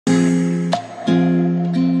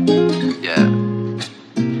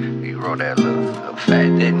that little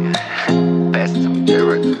fat, didn't you? Pass it to me,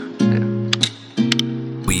 Jray.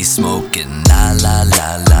 Yeah. We smoking la la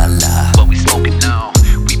la la la. What we smoking now?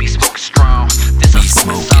 We be smoking strong. This We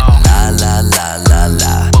smoking la la la la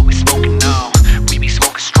la. What we smoking now? We be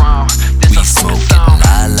smoking strong. This We smoking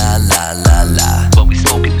la la la la la. What we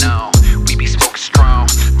smoking now? We be smoking strong.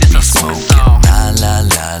 This We smoking la la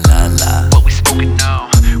la la la. What we smoking now?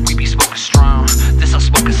 We be smoking strong. This a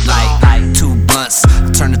smoking song. Like 2 blunts,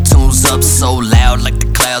 turn the tunes up so loud like the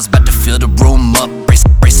clouds about to fill the room up. Brace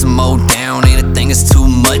some more down, anything is too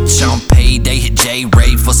much. On payday, hit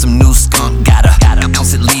Jray for some new skunk. Got an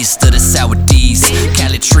ounce at least of the sour D's.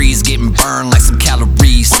 Cali trees getting burned like some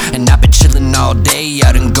calories. And I've been chillin' all day,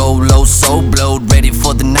 I done go low, so blowed. Ready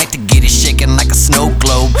for the night to get it shaking like a snow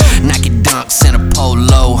globe. Nike dunks and a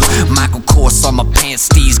polo, Michael Kors on my pants,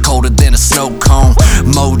 steez colder than a snow cone.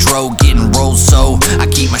 Modro getting rolled, so I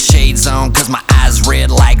keep my shades on, cause my eyes red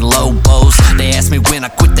like Lobos. They ask me when I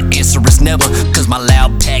quit, the answer is never, cause my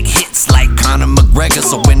loud pack hits like Conor McGregor.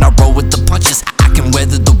 So when I roll with the punches, I can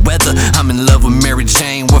weather the weather. I'm in love with Mary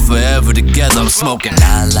Jane, we're forever together. I'm smoking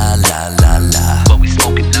la la la la la. What we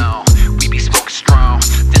smoking now? We be smoking strong.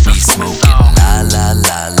 This a We smoking smoking song. la la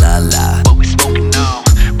la la la. What we smoking now?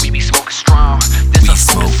 We be smoking strong. This We a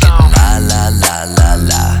smoking smoking song. la la la la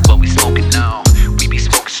la. What we smoking now? We be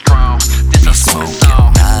smoking strong. This a smoking Smoking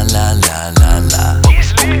song. la la la la la. What we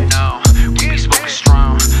smoking now? We be smoking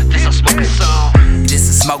strong. This a smoking song. This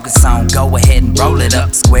a smoking song, go ahead and roll it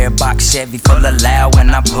up. Square box Chevy full of loud when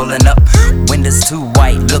I'm pulling up. Windows too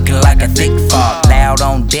white, looking like a thick fog. Loud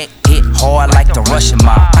on deck, hit hard like the Russian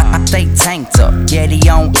mob. I stay tanked up, Getty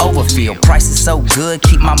on overfill. Price is so good,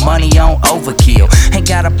 keep my money on overkill. Ain't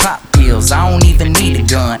gotta pop pills, I don't even need a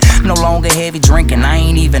gun. No longer heavy drinking, I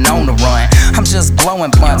ain't even on the run. I'm just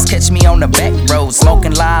blowing blunts, catch me on the back road.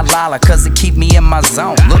 Smoking la la, cause it keep me in my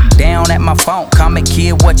zone. Look down at my phone, comment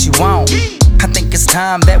kid what you want. I think it's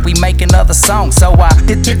time that we make another song. So I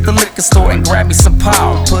hit the liquor store and grab me some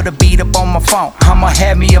power. Put a beat up on my phone, I'ma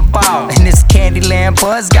have me a ball. And this Candyland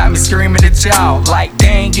buzz got me screaming at y'all. Like they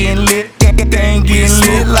ain't getting lit, they ain't getting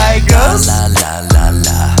lit like us. La la la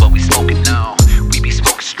la. What we smoking now? We be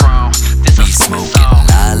smoking strong. This a We smoking smoking song.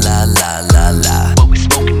 la la la la la. What we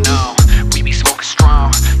smoking now? We be smoking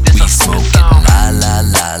strong. This We a smoking smoking song. la la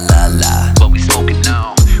la la la. What we smoking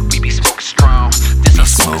now? We be smoking strong. This a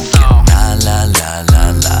smoking Smoking song. la la la la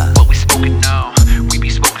la. What we smoking now? We be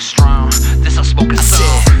smoking strong. This a smoking I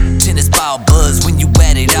song. said, tennis ball buzz when you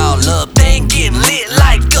add it all up. They ain't getting lit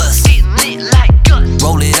like us. Getting lit like us.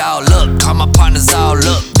 Roll it all up, call my partners all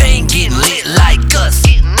up. They ain't getting lit like us.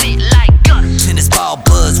 Getting lit like us. Tennis ball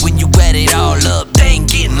buzz when you add it all up. They ain't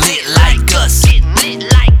getting lit like us. Getting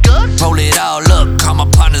lit like us. Roll it all up, call my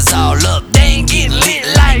partners all up. They ain't getting lit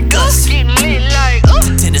like us. Getting lit like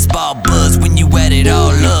us. Tennis ball buzz when you add it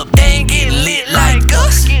all up. They ain't getting lit like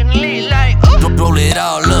us. Getting lit like us. Roll it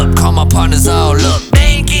all up, call my partners all up. They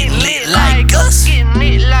ain't getting lit like us. Getting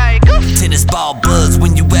lit like us. Tennis ball buzz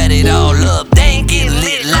when you add it all up. They ain't getting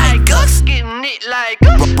lit like us. Getting lit like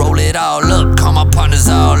us. Roll it all up, call my partners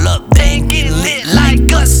all up. They ain't getting lit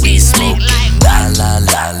like us. We smoking la la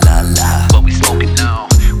la la la. What we smoking now?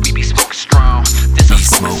 We be smoking strong. This a We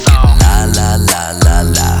smoking smoking song. la la la la